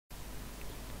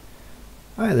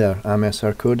Hi there, I'm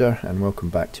SR Coder and welcome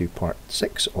back to part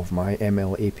 6 of my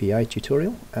MLAPI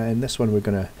tutorial. In this one we're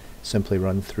going to simply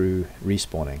run through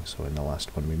respawning. So in the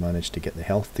last one we managed to get the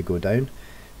health to go down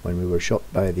when we were shot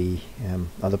by the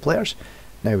other players.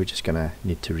 Now we're just going to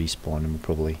need to respawn, and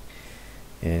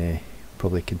we'll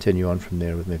probably continue on from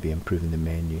there with maybe improving the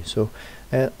menu. So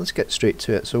let's get straight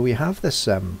to it. So we have this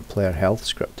player health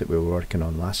script that we were working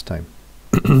on last time.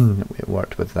 We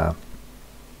worked with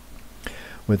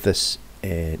this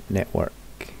network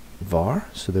var,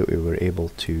 so that we were able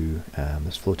to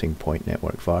this floating point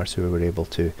network var, so we were able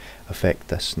to affect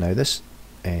this. Now this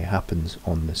happens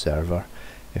on the server,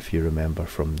 if you remember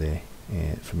from the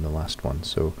last one.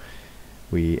 So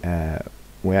we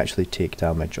actually take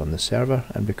damage on the server,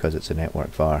 and because it's a network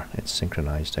var, it's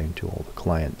synchronized down to all the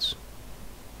clients,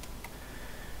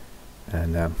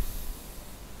 and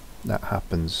that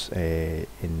happens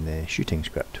in the shooting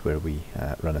script, where we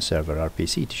run a server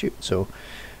RPC to shoot. So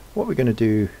what we're going to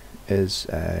do is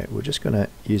we're just going to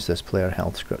use this player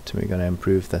health script, and we're going to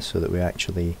improve this so that we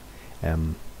actually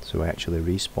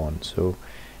respawn. So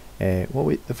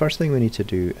the first thing we need to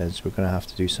do is we're going to have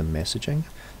to do some messaging.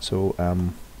 So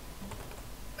I'm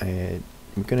going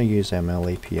to use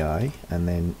MLAPI and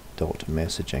then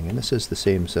 .messaging, and this is the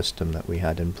same system that we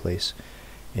had in place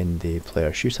in the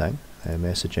player shooting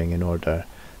messaging, in order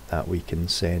that we can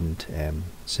send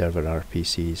server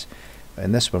RPCs.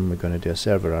 In this one we're going to do a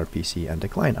server RPC and a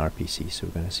client RPC, so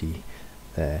we're going to see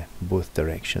both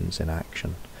directions in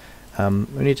action.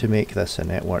 We need to make this a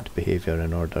networked behavior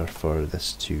in order for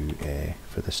this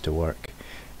to work.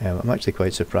 I'm actually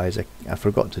quite surprised I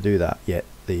forgot to do that, yet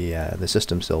the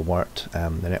system still worked.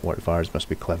 The network vars must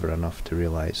be clever enough to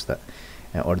realize that,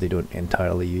 or they don't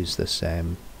entirely use this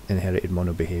inherited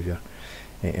mono behavior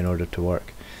in order to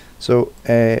work. So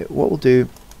what we'll do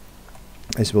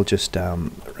is we'll just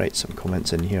write some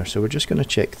comments in here. So we're just going to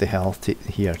check the health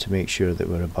here to make sure that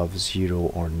we're above 0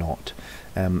 or not.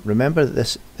 Remember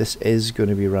that this is going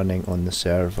to be running on the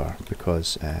server,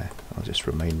 because I'll just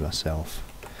remind myself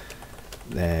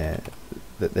that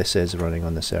this is running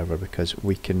on the server, because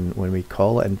we can, when we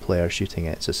call it in player shooting,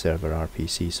 it's a server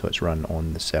RPC, so it's run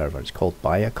on the server. It's called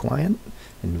by a client,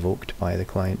 invoked by the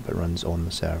client, but runs on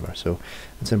the server. So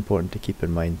it's important to keep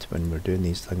in mind when we're doing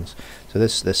these things. So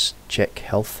this check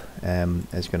health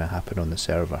is going to happen on the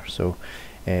server. So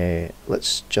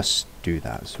let's just do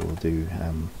that. So we'll do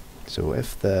so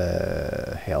if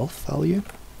the health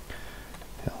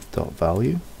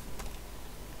dot-value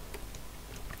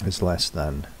is less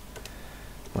than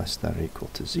or equal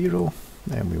to 0,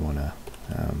 then we want to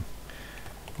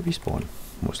respawn,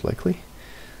 most likely.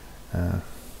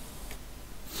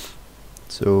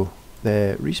 So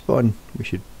the respawn we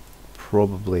should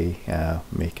probably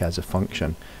make as a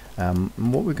function.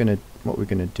 What we're gonna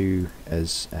do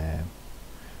is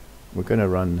we're gonna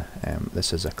run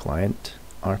this as a client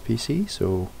RPC.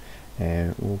 So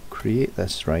we'll create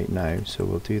this right now. So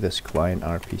we'll do this client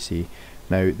RPC.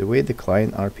 Now the way the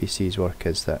client RPCs work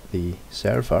is that the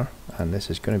server, and this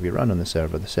is going to be run on the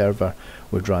server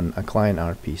would run a client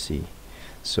RPC.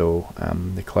 So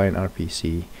the client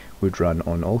RPC would run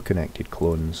on all connected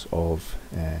clones of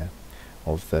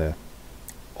the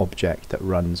object that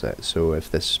runs it. So if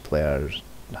this player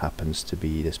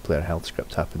health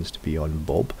script happens to be on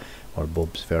Bob, or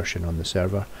Bob's version on the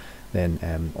server,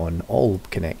 then on all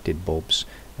connected Bobs,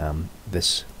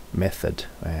 this method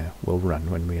will run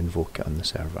when we invoke it on the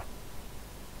server.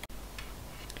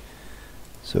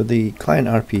 So the client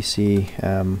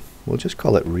RPC, we'll just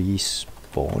call it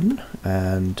respawn,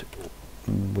 and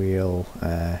we'll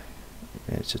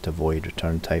it's just a void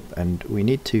return type, and we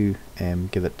need to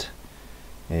give it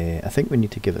I think we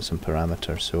need to give it some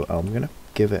parameters. So I'm going to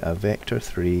give it a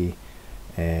vector3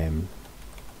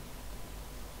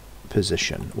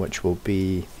 position, which will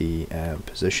be the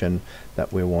position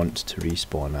that we want to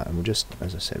respawn at, and we'll just,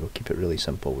 as I said, we'll keep it really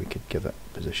simple. We could give it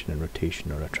position and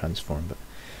rotation or a transform, but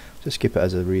just keep it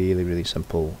as a really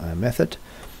simple method.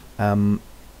 And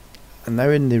now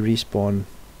in the respawn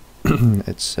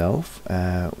itself,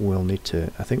 we'll need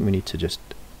to, I think we need to just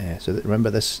so that,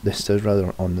 remember this does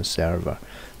run on the server,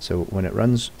 so when it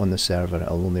runs on the server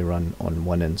it'll only run on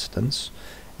one instance,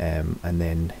 and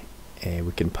then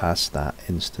we can pass that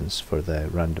instance for the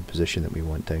random position that we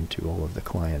want down to all of the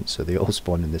clients, so they all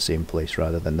spawn in the same place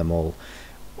rather than them all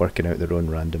working out their own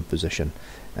random position.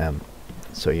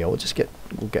 So yeah, we'll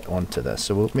get onto this.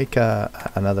 So we'll make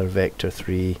another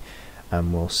vector3,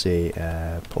 and we'll say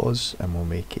pause, and we'll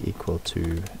make it equal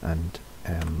to, and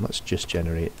let's just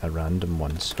generate a random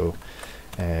one. So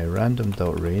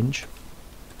random.range.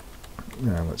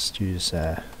 Let's use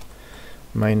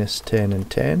 -10 and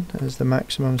 10 as the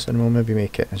maximums, and we'll maybe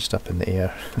make it just up in the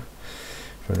air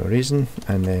for no reason,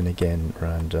 and then again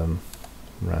random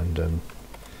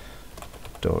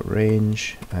dot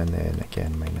range, and then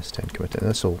again -10 committed.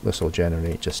 This will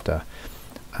generate just a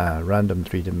random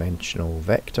three-dimensional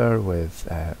vector with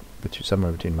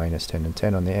somewhere between -10 and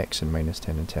 10 on the x and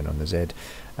 -10 and 10 on the z,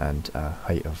 and a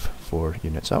height of 4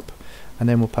 units up, and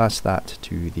then we'll pass that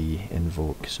to the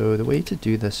invoke. So the way to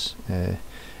do this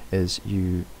is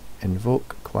you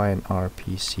invoke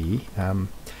ClientRPC, and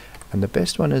the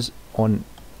best one is on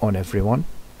everyone.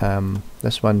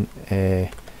 This one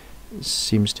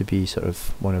seems to be sort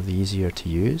of one of the easier to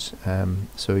use.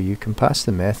 So you can pass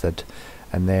the method,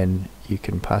 and then you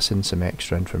can pass in some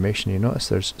extra information. You notice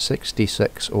there's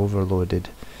 66 overloaded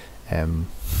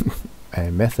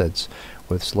methods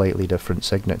with slightly different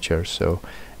signatures. So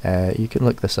you can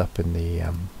look this up in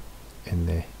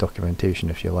the documentation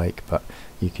if you like, but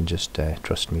you can just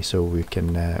trust me. So we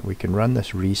can run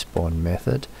this respawn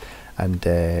method, and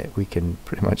we can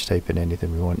pretty much type in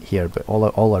anything we want here. But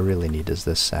all I really need is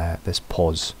this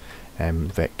pos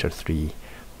vector 3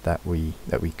 that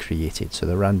we created. So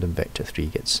the random vector 3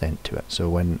 gets sent to it. So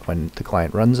when the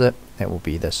client runs it, it will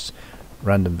be this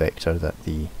random vector that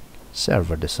the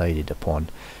server decided upon,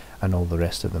 and all the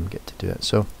rest of them get to do it.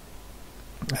 So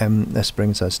this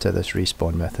brings us to this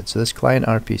respawn method. So this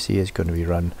ClientRPC is going to be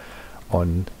run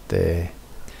on the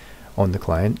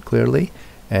client. Clearly,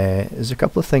 there's a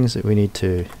couple of things that we need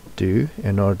to do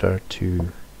in order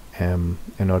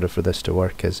for this to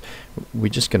work. Is we're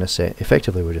just going to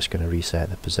effectively reset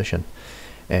the position,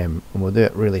 and we'll do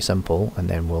it really simple, and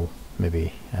then we'll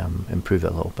maybe improve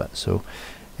it a little bit. So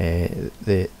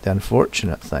the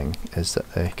unfortunate thing is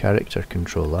that the character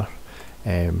controller,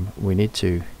 we need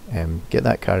to get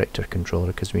that character controller,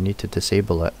 because we need to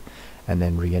disable it and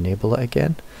then re-enable it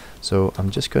again. So I'm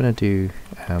just going to do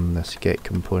this get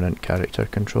component character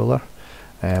controller.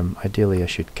 Ideally I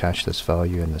should cache this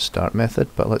value in the start method,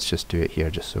 but let's just do it here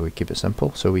just so we keep it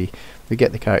simple. So we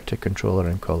get the character controller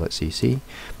and call it cc,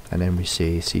 and then we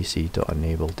say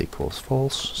cc.enabled equals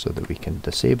false, so that we can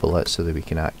disable it, so that we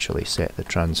can actually set the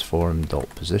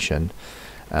transform.position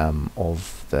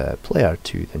of the player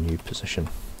to the new position.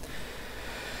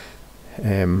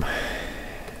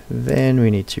 Then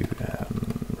we need to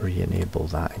re-enable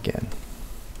that again.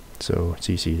 So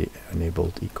cc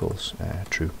enabled equals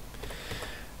true.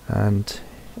 And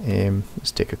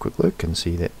let's take a quick look and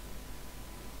see that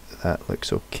that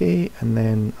looks okay, and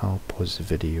then I'll pause the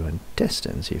video and test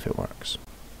it and see if it works.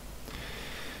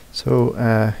 So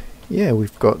yeah,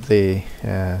 we've got the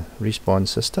respawn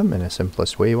system in a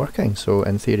simplest way working. So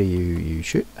in theory you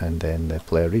shoot, and then the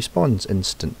player respawns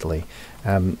instantly.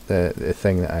 The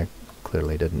thing that I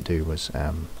clearly didn't do was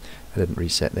I didn't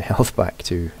reset the health back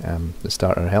to the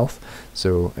starter health,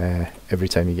 so every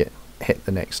time you get hit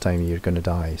the next time you're going to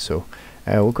die. So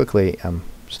we'll quickly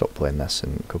stop playing this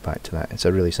and go back to that. It's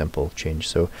a really simple change.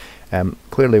 So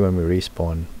clearly when we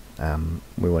respawn,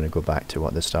 we want to go back to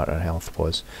what the starter health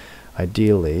was.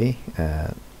 Ideally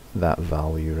that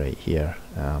value right here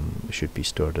should be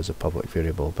stored as a public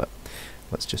variable, but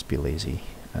let's just be lazy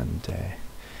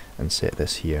and set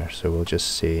this here. So we'll just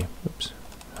say, oops,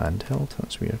 handheld,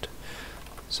 that's weird.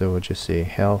 So we'll just say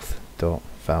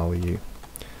health.value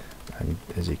and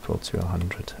is equal to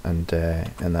 100, and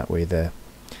that way the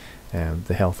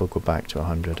health will go back to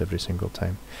 100 every single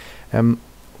time.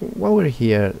 While we're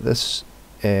here, this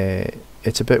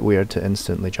it's a bit weird to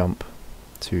instantly jump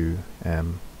to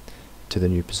the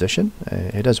new position.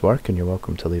 It does work, and you're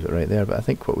welcome to leave it right there, but I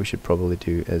think what we should probably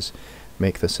do is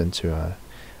make this into a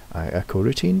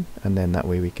coroutine, and then that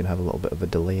way we can have a little bit of a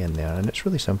delay in there, and it's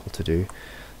really simple to do.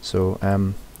 So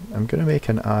I'm going to make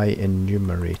an I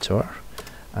enumerator,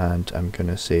 and I'm going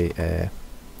to say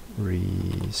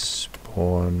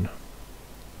respawn.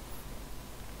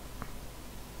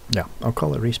 Yeah, I'll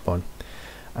call it respawn,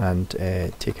 and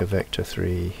take a vector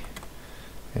 3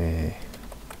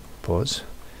 pause.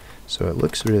 So it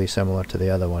looks really similar to the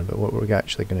other one, but what we're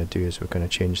actually going to do is we're going to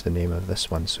change the name of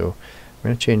this one. So I'm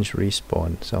going to change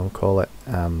respawn. So I'll call it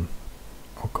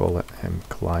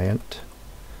client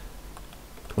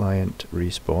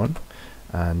respawn,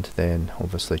 and then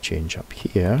obviously change up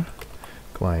here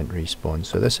client respawn.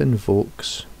 So this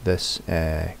invokes this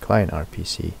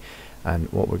ClientRPC, and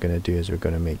what we're going to do is we're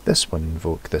going to make this one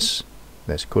invoke this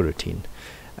coroutine.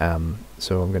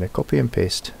 So I'm going to copy and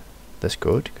paste this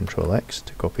code, Control X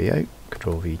to copy out,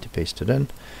 Control V to paste it in,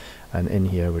 and in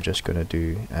here we're just going to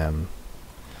do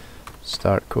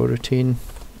start coroutine,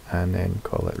 and then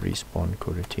call it respawn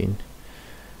coroutine,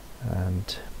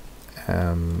 and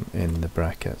in the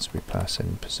brackets we pass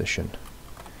in position.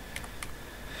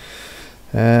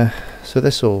 So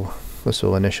this will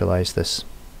initialize this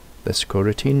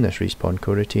coroutine, this respawn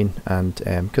coroutine, and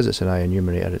because it's an I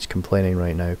enumerator, it's complaining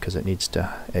right now because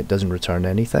it doesn't return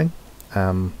anything.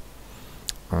 I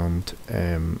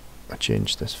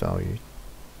changed this value.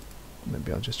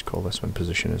 Maybe I'll just call this one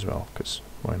position as well, because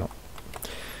why not?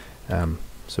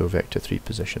 So vector 3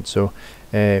 position. So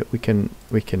we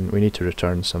need to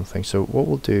return something. So what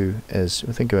we'll do is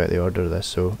we'll think about the order of this.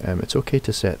 So it's okay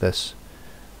to set this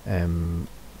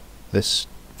this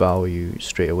value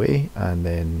straight away, and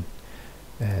then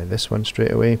this one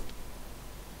straight away,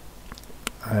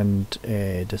 and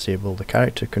disable the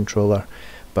character controller.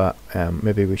 But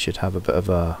maybe we should have a bit of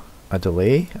a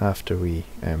delay after we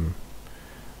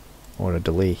or a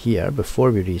delay here before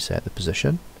we reset the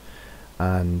position,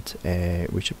 and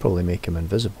we should probably make him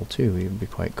invisible too. It would be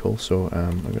quite cool. So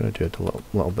I'm going to do a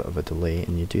little bit of a delay,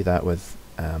 and you do that with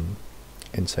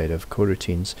inside of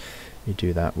coroutines. You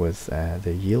do that with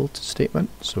the yield statement.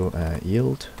 So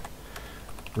yield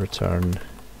return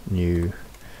new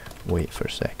wait for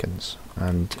seconds,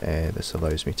 and this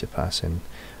allows me to pass in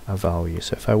a value.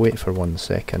 So if I wait for 1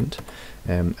 second,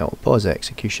 it'll pause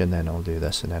execution, then I'll do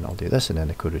this, and then I'll do this, and then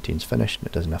the coroutine's finished, and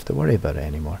it doesn't have to worry about it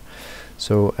anymore.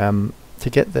 So to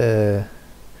get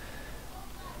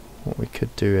what we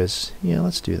could do is, yeah,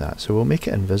 let's do that. So we'll make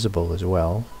it invisible as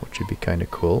well, which would be kind of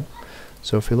cool.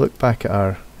 So if we look back at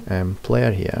our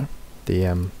player here,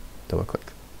 the double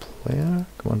click player,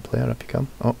 come on player, up you come.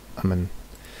 Oh, I'm in.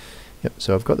 Yep,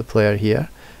 so I've got the player here.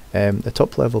 The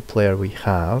top level player we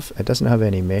have, it doesn't have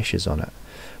any meshes on it,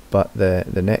 but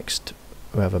the next,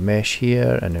 we have a mesh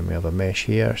here, and then we have a mesh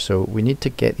here. So we need to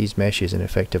get these meshes and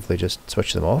effectively just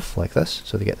switch them off like this,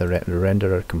 so they get the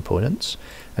renderer components,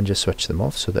 and just switch them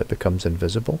off so that it becomes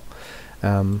invisible.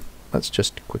 Let's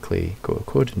just quickly go to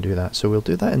code and do that. So we'll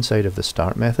do that inside of the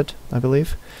start method, I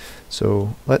believe.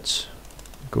 So let's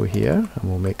go here and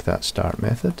we'll make that start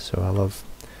method. So I love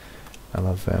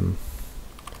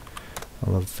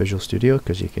Visual Studio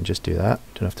because you can just do that,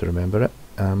 don't have to remember it.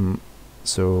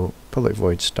 So public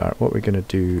void start, what we're going to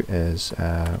do is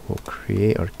we'll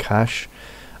create or cache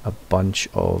a bunch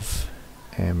of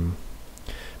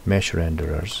mesh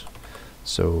renderers.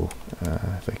 So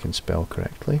if I can spell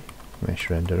correctly, mesh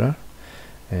renderer,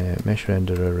 mesh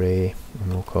renderer array,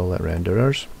 and we'll call it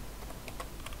renderers.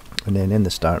 And then in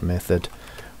the start method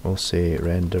we'll say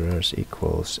renderers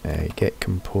equals get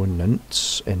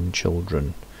components in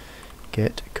children.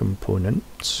 Get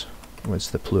components was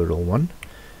the plural one.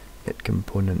 Get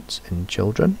components in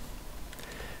children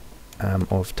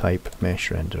of type mesh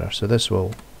renderer. So this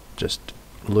will just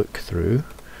look through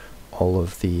all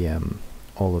of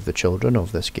the children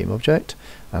of this game object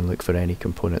and look for any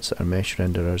components that are mesh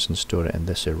renderers and store it in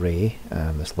this array,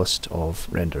 this list of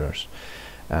renderers.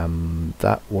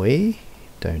 That way,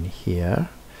 down here,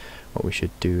 what we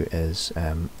should do is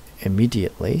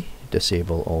immediately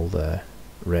disable all the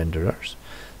renderers.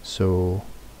 So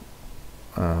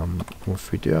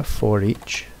if we do a for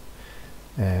each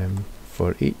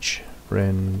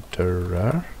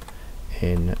renderer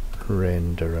in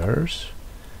renderers,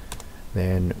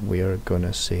 then we are going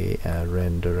to say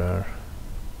renderer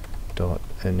dot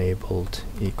enabled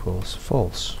equals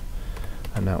false,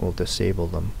 and that will disable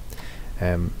them.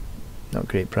 Not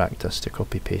great practice to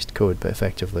copy paste code, but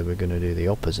effectively we're going to do the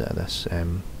opposite of this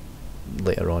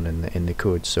later on in the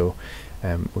code. So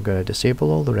we're going to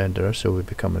disable all the renderers so we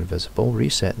become invisible,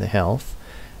 reset the health,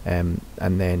 and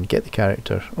then get the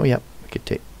character. Oh yeah, we could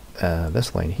take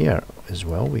this line here as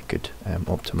well, we could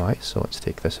optimize. So let's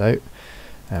take this out,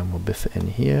 and we'll biff it in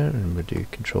here, and we'll do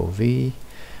Control V,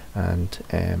 and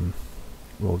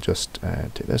we'll just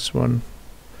take this one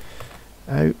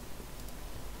out.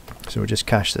 So we'll just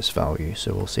cache this value.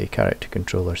 So we'll say character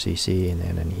controller CC, and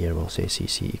then in here we'll say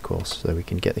CC equals, so that we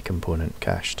can get the component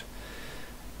cached.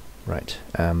 Right,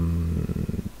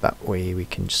 that way we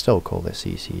can still call this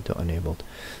CC.enabled.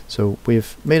 So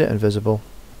we've made it invisible,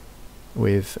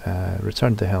 we've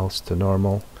returned the health to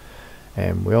normal,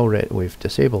 we've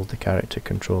disabled the character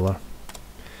controller,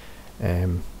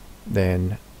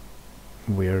 then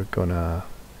we're gonna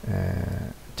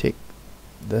take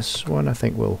this one. I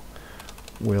think we'll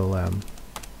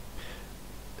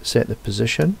set the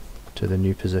position to the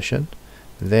new position,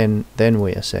 then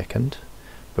wait a second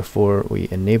before we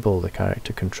enable the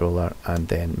character controller, and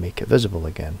then make it visible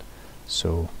again.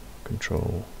 So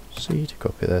Control C to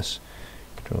copy this,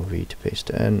 Control V to paste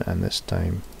it in, and this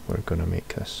time we're going to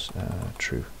make this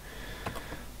true.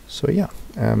 So yeah,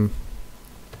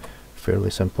 fairly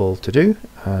simple to do,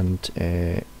 and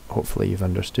hopefully you've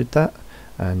understood that.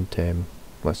 And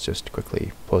let's just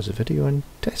quickly pause the video and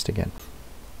test again.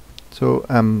 So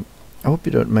I hope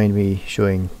you don't mind me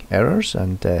showing errors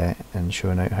and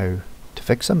showing out how to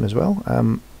fix them as well.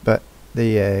 But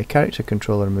the character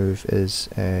controller move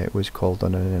was called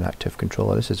on an inactive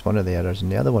controller. This is one of the errors,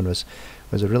 and the other one was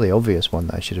a really obvious one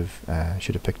that I should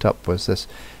have picked up. Was this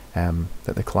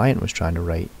that the client was trying to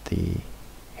write the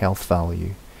health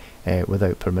value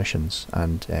without permissions,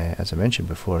 and as I mentioned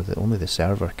before, that only the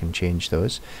server can change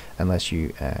those unless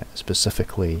you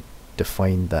specifically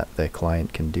define that the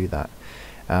client can do that.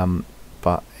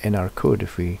 But in our code,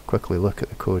 if we quickly look at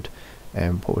the code,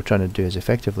 what we're trying to do is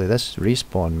effectively this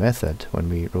respawn method, when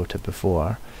we wrote it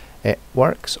before, it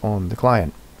works on the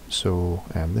client. So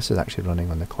this is actually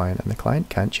running on the client, and the client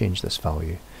can't change this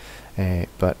value,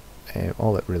 but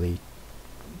all it really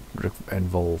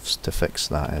involves to fix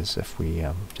that is if we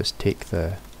just take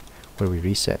where we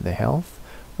reset the health,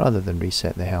 rather than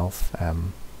reset the health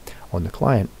on the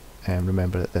client.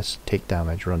 Remember that this take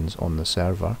damage runs on the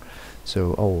server,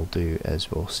 so all we'll do is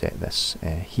we'll set this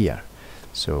here.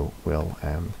 So we'll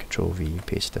Control V,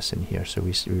 paste this in here. So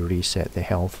we reset the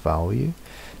health value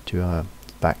to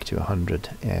back to 100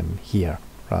 here,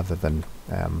 rather than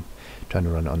trying to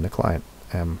run it on the client.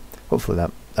 Hopefully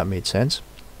that made sense.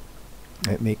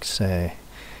 It makes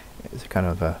it's a kind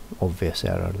of a obvious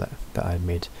error that I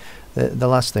made. The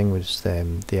last thing was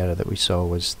the error that we saw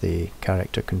was the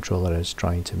character controller is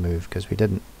trying to move, because we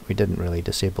didn't really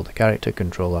disable the character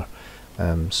controller.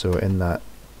 So in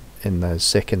the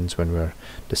seconds when we're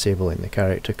disabling the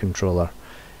character controller,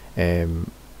 the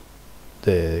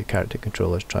character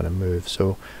controller is trying to move.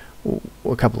 So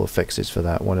a couple of fixes for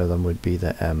that. One of them would be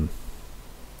that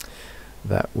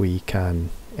that we can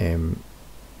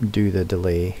do the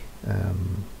delay,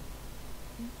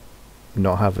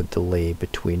 not have a delay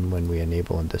between when we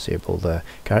enable and disable the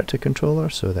character controller,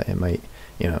 so that it might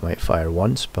fire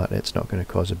once, but it's not going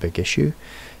to cause a big issue.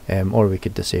 Or we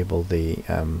could disable the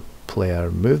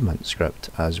player movement script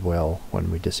as well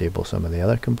when we disable some of the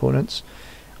other components.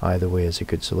 Either way is a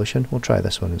good solution. We'll try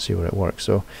this one and see where it works.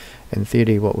 So in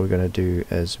theory, what we're going to do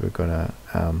is we're going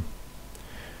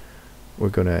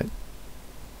to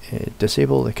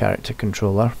disable the character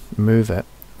controller, move it,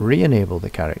 re-enable the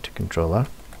character controller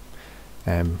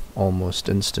almost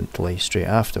instantly straight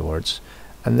afterwards,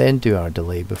 and then do our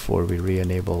delay before we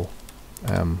re-enable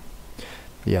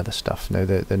the other stuff. Now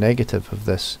the negative of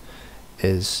this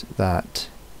is that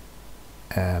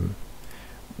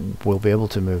we'll be able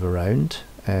to move around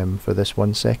for this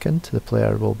 1 second. The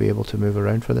player will be able to move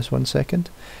around for this 1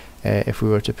 second. If we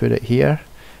were to put it here,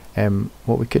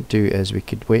 what we could do is we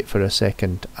could wait for a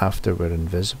second after we're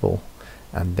invisible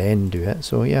and then do it.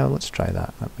 So yeah, let's try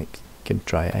that. You can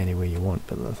try it any way you want,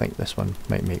 but I think this one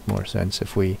might make more sense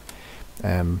if we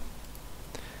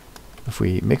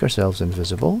make ourselves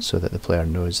invisible so that the player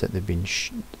knows that they've been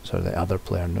so the other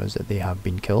player knows that they have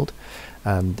been killed,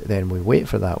 and then we wait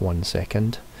for that 1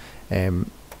 second,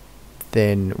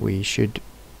 then we should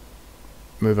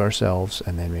move ourselves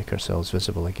and then make ourselves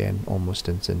visible again almost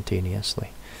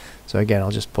instantaneously. So again,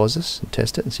 I'll just pause this and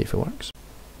test it and see if it works.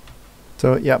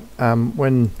 So yeah,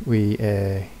 when we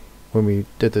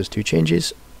did those two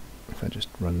changes, if I just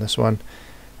run this one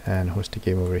and host a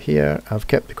game over here, I've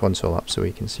kept the console up so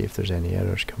we can see if there's any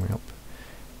errors coming up,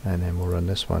 and then we'll run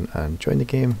this one and join the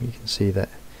game. You can see that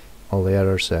all the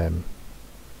errors, that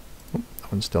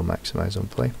one's still maximized on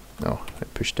play. Oh, I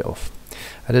pushed it off.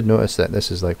 I did notice that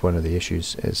this is like one of the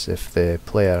issues, is if the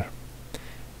player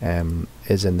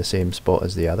is in the same spot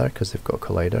as the other, because they've got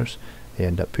colliders, they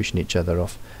end up pushing each other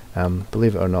off.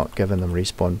 Believe it or not, giving them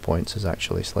respawn points is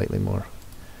actually slightly more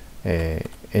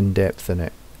in-depth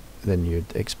than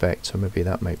you'd expect, so maybe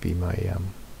that might be my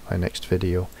my next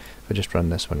video. If I just run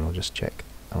this one, I'll just check.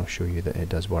 I'll show you that it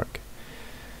does work.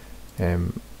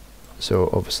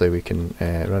 So obviously we can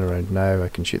run around now. I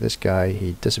can shoot this guy,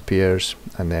 he disappears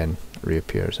and then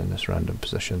reappears in this random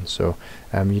position. So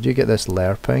you do get this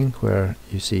lerping where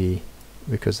you see,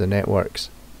 because the networks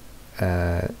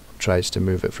tries to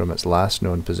move it from its last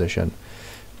known position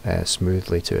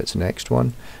smoothly to its next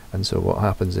one, and so what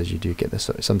happens is you do get this,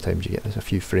 sometimes you get this a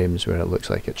few frames where it looks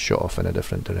like it's shot off in a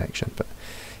different direction. But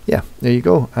yeah, there you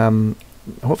go.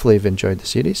 Hopefully you've enjoyed the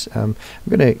series. I'm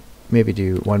going to maybe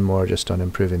do one more just on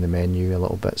improving the menu a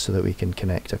little bit so that we can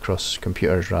connect across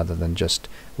computers rather than just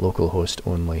localhost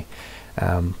only.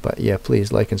 But yeah,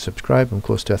 please like and subscribe. I'm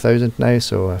close to 1,000 now,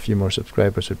 so a few more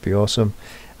subscribers would be awesome.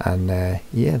 And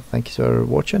yeah, thank you for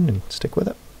watching, and stick with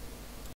it.